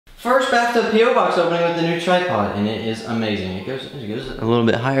First bathtub P.O. box opening with the new tripod, and it is amazing. It goes a little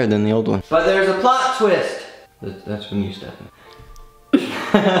bit higher than the old one. But there's a plot twist. That's when you step in.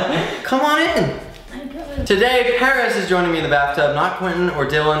 Come on in. Today, Paris is joining me in the bathtub, not Quentin or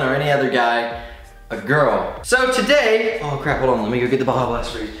Dylan or any other guy, a girl. So today, oh crap, hold on, let me go get the Baja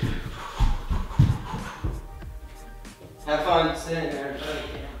Blast freeze. Have fun sitting there.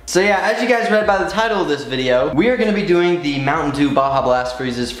 So yeah, as you guys read by the title of this video, we are gonna be doing the Mountain Dew Baja Blast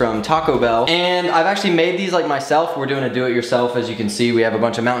freezes from Taco Bell. And I've actually made these like myself. We're doing a do-it-yourself. As you can see, we have a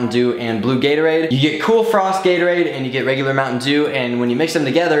bunch of Mountain Dew and blue Gatorade. You get Cool Frost Gatorade and you get regular Mountain Dew, and when you mix them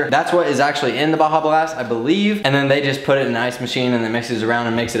together, that's what is actually in the Baja Blast, I believe. And then they just put it in an ice machine and then mixes around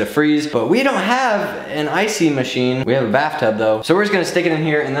and makes it a freeze. But we don't have an icy machine. We have a bathtub though. So we're just gonna stick it in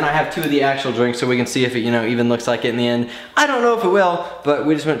here, and then I have two of the actual drinks so we can see if it, you know, even looks like it in the end. I don't know if it will, but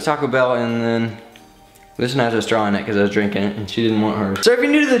we just went to Taco Bell, and then this one has a straw in it because I was drinking it and she didn't want hers. So if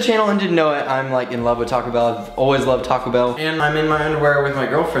you're new to the channel and didn't know it, I'm like in love with Taco Bell. I've always loved Taco Bell. And I'm in my underwear with my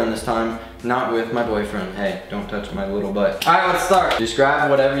girlfriend this time, not with my boyfriend. Hey, don't touch my little butt. All right, let's start. Just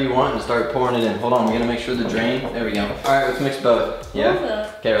grab whatever you want and start pouring it in. Hold on, we're gonna make sure the drain, there we go. All right, let's mix both. Yeah?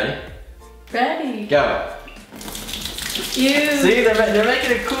 Okay, ready? Ready. Go. You. See, they're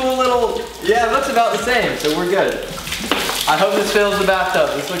making a cool little, yeah, it looks about the same, so we're good. I hope this fills the bathtub.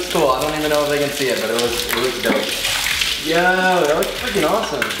 This looks cool. I don't even know if they can see it, but it looks dope. Yo, that looks freaking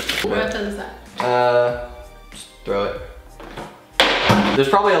awesome. Throw it to the side. Just throw it. There's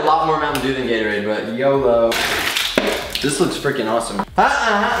probably a lot more Mountain Dew than Gatorade, but YOLO. This looks freaking awesome.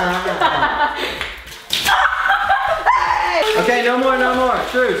 Okay, no more.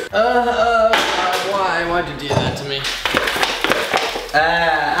 Truce. Why'd you do that to me?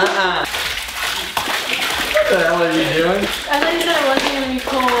 What the hell are you doing? I thought you said it wasn't gonna be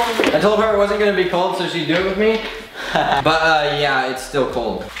cold. I told her it wasn't gonna be cold, so she'd do it with me. But yeah, it's still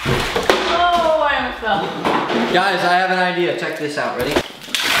cold. Oh, I almost fell. Guys, I have an idea. Check this out. Ready?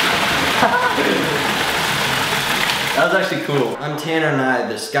 That was actually cool. I'm Tanner Nye,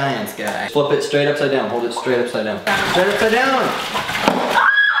 the science guy. Flip it straight upside down. Hold it straight upside down. Straight upside down.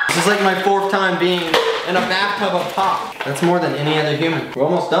 This is like my 4th time being in a bathtub of pop. That's more than any other human. We're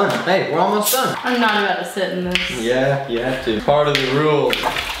almost done. Hey, we're almost done. I'm not about to sit in this. Yeah, you have to. Part of the rules.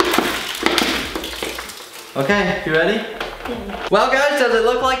 Okay, you ready? Yeah. Well guys, does it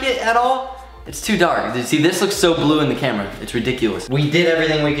look like it at all? It's too dark. See, this looks so blue in the camera. It's ridiculous. We did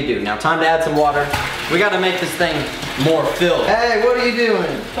everything we could do. Now time to add some water. We gotta make this thing more filled. Hey, what are you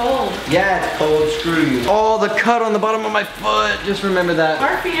doing? Cold. Yeah, it's cold. Screw you. Oh, the cut on the bottom of my foot. Just remember that.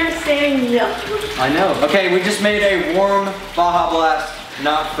 Our feet are staying yellow. I know. Okay, we just made a warm Baja Blast,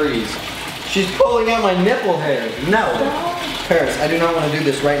 not freeze. She's pulling out my nipple hairs. No. Paris, I do not want to do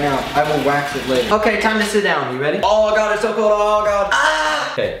this right now. I will wax it later. Okay, time to sit down. You ready? Oh God, it's so cold. Oh God. Ah!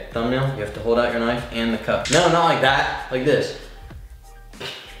 Okay, thumbnail. You have to hold out your knife and the cup. No, not like that. Like this.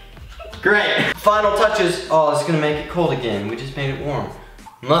 Great. Final touches. Oh, it's gonna make it cold again. We just made it warm.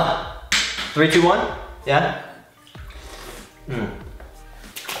 Mwah. 3, 2, 1. Yeah. Go.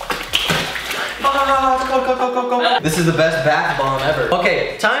 This is the best bath bomb ever.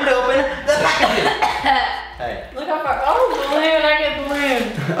 Okay, time to open the packaging. Hey. Look how far. Oh, balloon. I get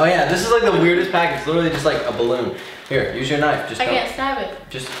balloon. Oh yeah, this is like the weirdest package. It's literally just like a balloon. Here, use your knife. Just I can't stab it.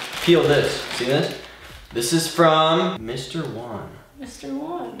 Just peel this. See this? This is from Mr. One. Mr.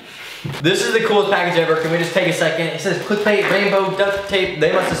 One. This is the coolest package ever. Can we just take a second? It says quick tape, rainbow, duct tape.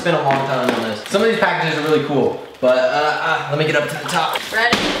 They must have spent a long time on this. Some of these packages are really cool, but let me get up to the top.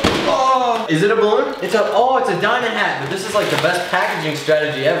 Ready? Oh, is it a balloon? It's a diamond hat, but this is like the best packaging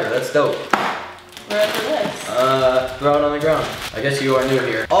strategy ever. That's dope. Where's the list? Throw it on the ground. I guess you are new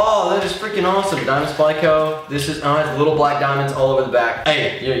here. Oh, that is freaking awesome. Diamond Spyco. This is, it's little black diamonds all over the back.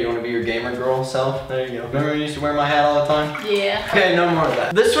 Hey, yeah, you want to be your gamer girl self? There you go. Remember when you used to wear my hat all the time? Yeah. Okay, no more of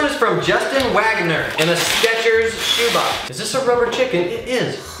that. This one is from Justin Wagner in a Skechers shoebox. Is this a rubber chicken? It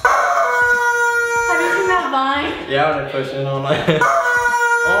is. Have you seen that Vine? Yeah, when I push in on my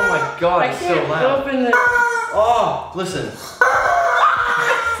Oh my God, it's so loud. Open the Oh, listen.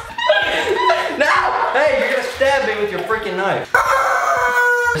 No! Hey, you're gonna stab me with your freaking knife.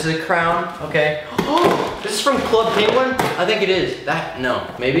 This is a crown, okay. Oh, this is from Club Penguin? I think it is. No,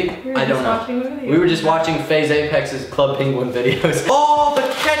 maybe? I don't know. We were just watching FaZe Apex's Club Penguin videos. Oh, the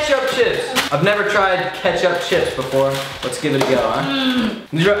ketchup chips! I've never tried ketchup chips before. Let's give it a go, huh?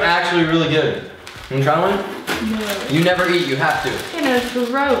 These are actually really good. You wanna try one? No. You never eat, you have to. You know, it's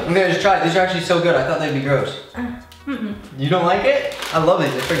gross. Okay, just try it. These are actually so good. I thought they'd be gross. You don't like it? I love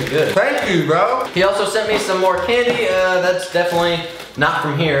these, they're pretty good. Thank you, bro. He also sent me some more candy. That's definitely not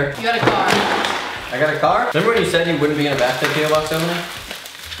from here. You got a car. I got a car? Remember when you said you wouldn't be in a bathtub P.O. box opening?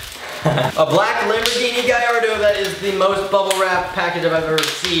 A black Lamborghini Gallardo that is the most bubble wrap package I've ever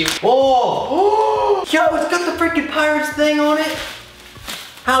received. Whoa! Yo, it's got the freaking Pirates thing on it.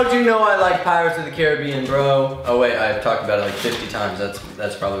 How'd you know I like Pirates of the Caribbean, bro? Oh wait, I've talked about it like 50 times.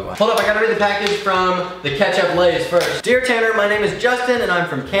 That's probably why. Hold up, I gotta read the package from the Ketchup Lays first. Dear Tanner, my name is Justin and I'm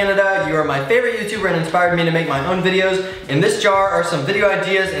from Canada. You are my favorite YouTuber and inspired me to make my own videos. In this jar are some video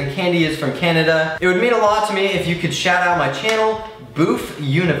ideas and candy is from Canada. It would mean a lot to me if you could shout out my channel, Boof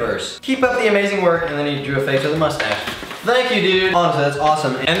Universe. Keep up the amazing work, and then he drew a face with a mustache. Thank you, dude. Honestly, that's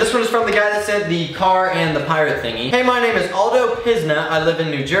awesome. And this one is from the guy that sent the car and the pirate thingy. Hey, my name is Aldo Pisna. I live in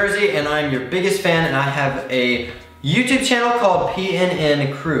New Jersey, and I'm your biggest fan, and I have a YouTube channel called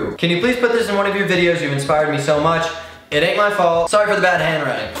PNN Crew. Can you please put this in one of your videos? You've inspired me so much. It ain't my fault. Sorry for the bad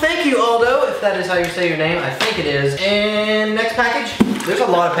handwriting. Thank you, Aldo, if that is how you say your name. I think it is. And next package. There's a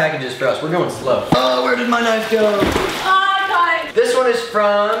lot of packages for us. We're going slow. Oh, where did my knife go? This one is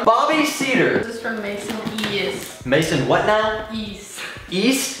from Bobby Cedar. This is from Mason East. Mason what now? East.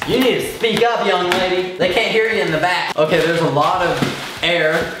 East? You need to speak up, young lady. They can't hear you in the back. Okay, there's a lot of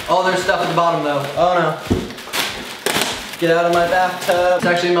air. Oh, there's stuff at the bottom though. Oh no. Get out of my bathtub. It's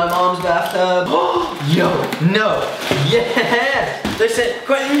actually my mom's bathtub. Yo, no. Yes. They sent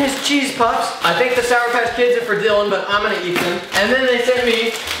Quentin his cheese puffs. I think the Sour Patch Kids are for Dylan, but I'm gonna eat them. And then they sent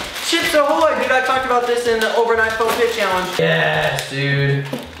me Chips Ahoy! Dude, I talked about this in the overnight photo pit challenge. Yes, dude.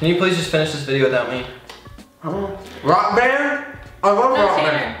 Can you please just finish this video without me? Rock Band? I love Rock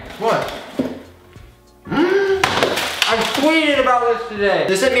Band. What? I tweeted about this today.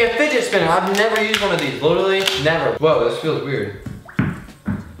 They sent me a fidget spinner. I've never used one of these. Literally, never. Whoa, this feels weird.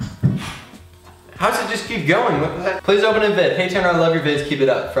 How does it just keep going? What the heck? Please open a vid. Hey Tanner, I love your vids. Keep it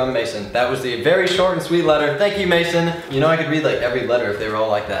up. From Mason. That was the very short and sweet letter. Thank you, Mason. You know I could read like every letter if they were all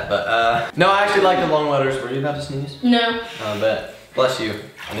like that, but no, I actually like the long letters. Were you about to sneeze? No. I bet. Bless you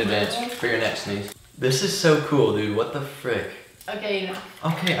in advance for your next sneeze. This is so cool, dude. What the frick? Okay, you know.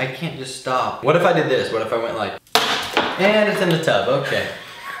 Okay, I can't just stop. What if I did this? What if I went like, and it's in the tub? Okay.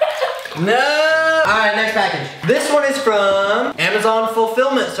 No! Alright, next package. This one is from Amazon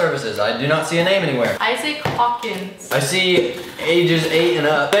Fulfillment Services. I do not see a name anywhere. Isaac Hawkins. I see ages 8 and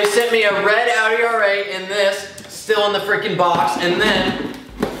up. They sent me a red Audi R8 in this, still in the freaking box, and then,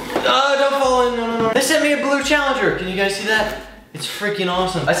 oh, don't fall in, no. They sent me a blue Challenger. Can you guys see that? It's freaking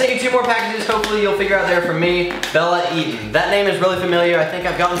awesome. I sent you 2 more packages. Hopefully you'll figure out they're from me, Bella Eaton. That name is really familiar. I think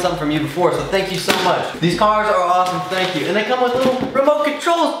I've gotten something from you before, so thank you so much. These cars are awesome, thank you. And they come with little remote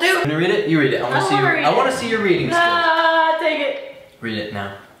controls, dude. Can you read it? You read it. I want to see your reading skills. Ah, take it. Read it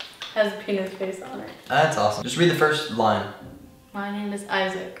now. Has a penis face on it. That's awesome. Just read the first line. My name is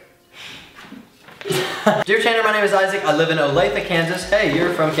Isaac. Dear Tanner, my name is Isaac. I live in Olathe, Kansas. Hey,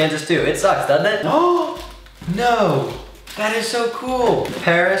 you're from Kansas too. It sucks, doesn't it? Oh, no. That is so cool.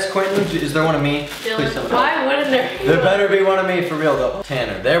 Paris, Quentin, is there one of me? Dylan, please tell me. why wouldn't there be There better be one of me for real though.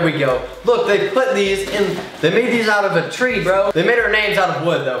 Tanner, there we go. Look, they put these in, they made these out of a tree, bro. They made our names out of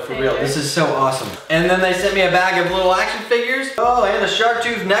wood though, for real. This is so awesome. And then they sent me a bag of little action figures. Oh, and a shark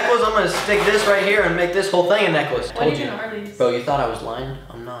tooth necklace. I'm gonna stick this right here and make this whole thing a necklace. What even are these? Bro, you thought I was lying?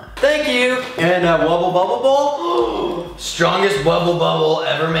 I'm not. Thank you. And a Wubble Bubble Ball. Strongest Wubble Bubble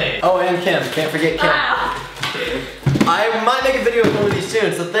ever made. Oh, and Kim, can't forget Kim. Wow. I might make a video with one of these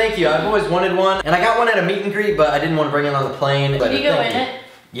soon, so thank you. I've always wanted one, and I got one at a meet and greet, but I didn't want to bring it on the plane. Can you go in it?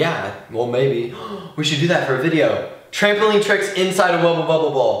 Yeah, well maybe. We should do that for a video. Trampoline tricks inside a Wubble Bubble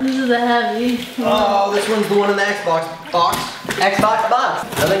Ball. This is a heavy. Oh, this one's the one in the Xbox box. Xbox box.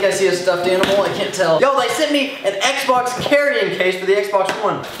 I think I see a stuffed animal, I can't tell. Yo, they sent me an Xbox carrying case for the Xbox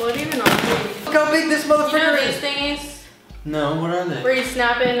One. What even are these? Look how big this motherfucker You know is. these thingies? No, what are they? Where you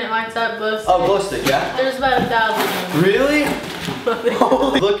snap it and it lights up glow stick. Oh, glow stick, yeah? There's about 1,000 of them. Really?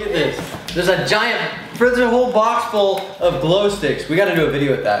 Holy, look at this. There's a giant, there's a whole box full of glow sticks. We gotta do a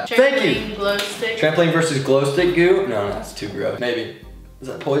video with that. Thank you. Trampoline glow stick. Trampoline versus glow stick goo? No, that's too gross. Maybe. Is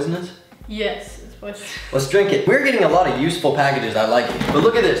that poisonous? Yes, it's poisonous. Let's drink it. We're getting a lot of useful packages. I like it. But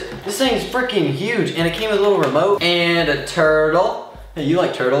look at this. This thing's freaking huge, and it came with a little remote and a turtle. Hey, you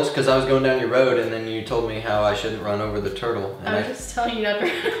like turtles? Because I was going down your road and then you told me how I shouldn't run over the turtle. And I was just telling you not to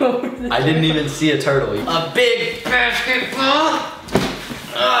run over the turtle. I didn't even see a turtle. A big basketball.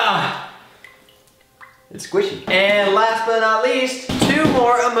 Ah. It's squishy. And last but not least, 2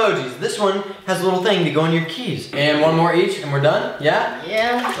 more emojis. This one has a little thing to go on your keys. And 1 more each and we're done? Yeah?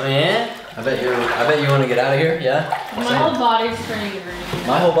 Yeah. Oh yeah? I bet you want to get out of here, yeah? My whole body's turning green.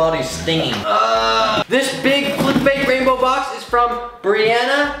 My whole body's stinging. This big clickbait rainbow box is from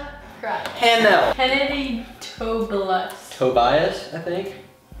Brianna Hanel. Kennedy Tobias. Tobias, I think.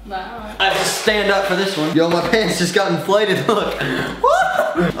 Wow. I have to stand up for this one. Yo, my pants just got inflated, look.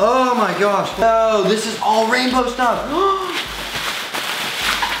 Oh my gosh. No, this is all rainbow stuff.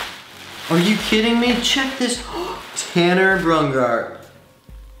 Are you kidding me? Check this. Tanner Braungardt.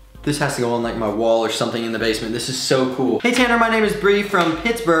 This has to go on like my wall or something in the basement. This is so cool. Hey Tanner, my name is Bree from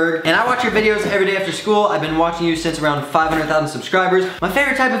Pittsburgh, and I watch your videos every day after school. I've been watching you since around 500,000 subscribers. My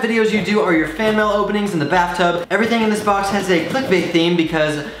favorite type of videos you do are your fan mail openings in the bathtub. Everything in this box has a clickbait theme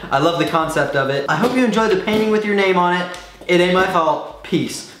because I love the concept of it. I hope you enjoy the painting with your name on it. It ain't my fault.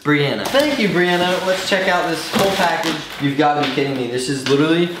 Peace. Brianna. Thank you, Brianna. Let's check out this whole package. You've got to be kidding me. This is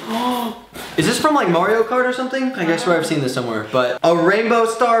literally, is this from like Mario Kart or something? I guess where I've seen this somewhere. But a rainbow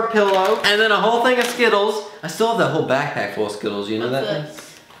star pillow, and then a whole thing of Skittles. I still have that whole backpack full of Skittles. You know that thing?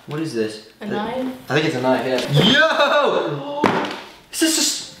 What is this? A knife? I think it's a knife, yeah. Yo! Is this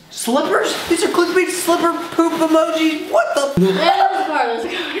just slippers? These are clickbait slipper poop emojis. What the? There's a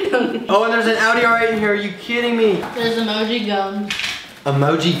card. Oh, and there's an Audi R8 in here. Are you kidding me? There's emoji gum.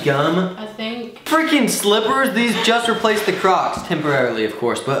 Emoji gum? I think. Freaking slippers, these just replaced the Crocs, temporarily of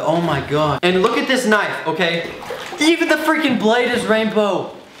course, but oh my god. And look at this knife, okay? Even the freaking blade is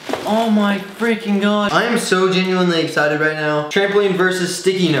rainbow. Oh my freaking god. I am so genuinely excited right now. Trampoline versus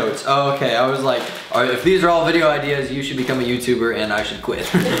sticky notes. Oh, okay, I was like, all right, if these are all video ideas, you should become a YouTuber and I should quit.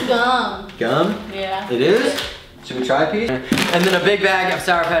 It's gum. Gum? Yeah. It is? Should we try a piece? And then a big bag of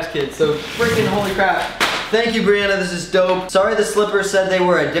Sour Patch Kids, so freaking holy crap. Thank you, Brianna, this is dope. Sorry the slippers said they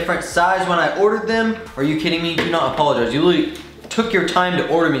were a different size when I ordered them. Are you kidding me? Do not apologize. You really took your time to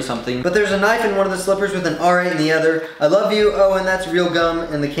order me something. But there's a knife in one of the slippers with an R8 in the other. I love you. Oh, and that's real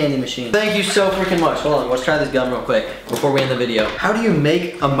gum in the candy machine. Thank you so freaking much. Hold on, let's try this gum real quick before we end the video. How do you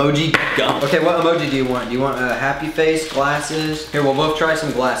make emoji gum? Okay, what emoji do you want? Do you want a happy face, glasses? Here, we'll both try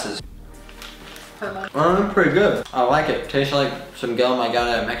some glasses. Pretty good. I like it. Tastes like some gum I got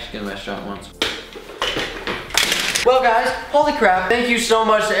at a Mexican restaurant once. Well guys, holy crap. Thank you so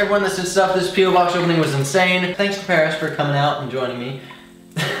much to everyone that said stuff. This P.O. box opening was insane. Thanks to Paris for coming out and joining me.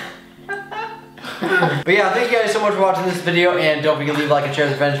 But yeah, thank you guys so much for watching this video, and don't forget to leave a like and share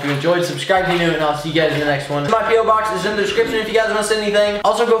with friends if you enjoyed. Subscribe if you're new, and I'll see you guys in the next one. My P.O. box is in the description if you guys want to send anything.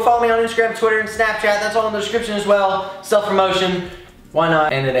 Also go follow me on Instagram, Twitter, and Snapchat. That's all in the description as well. Self-promotion. Why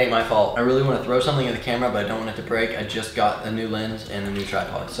not? And it ain't my fault. I really want to throw something at the camera, but I don't want it to break. I just got a new lens and a new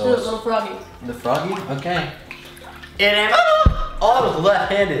tripod. So the little froggy. The froggy? Okay. And oh, I was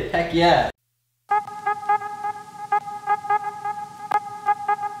left-handed. Heck yeah.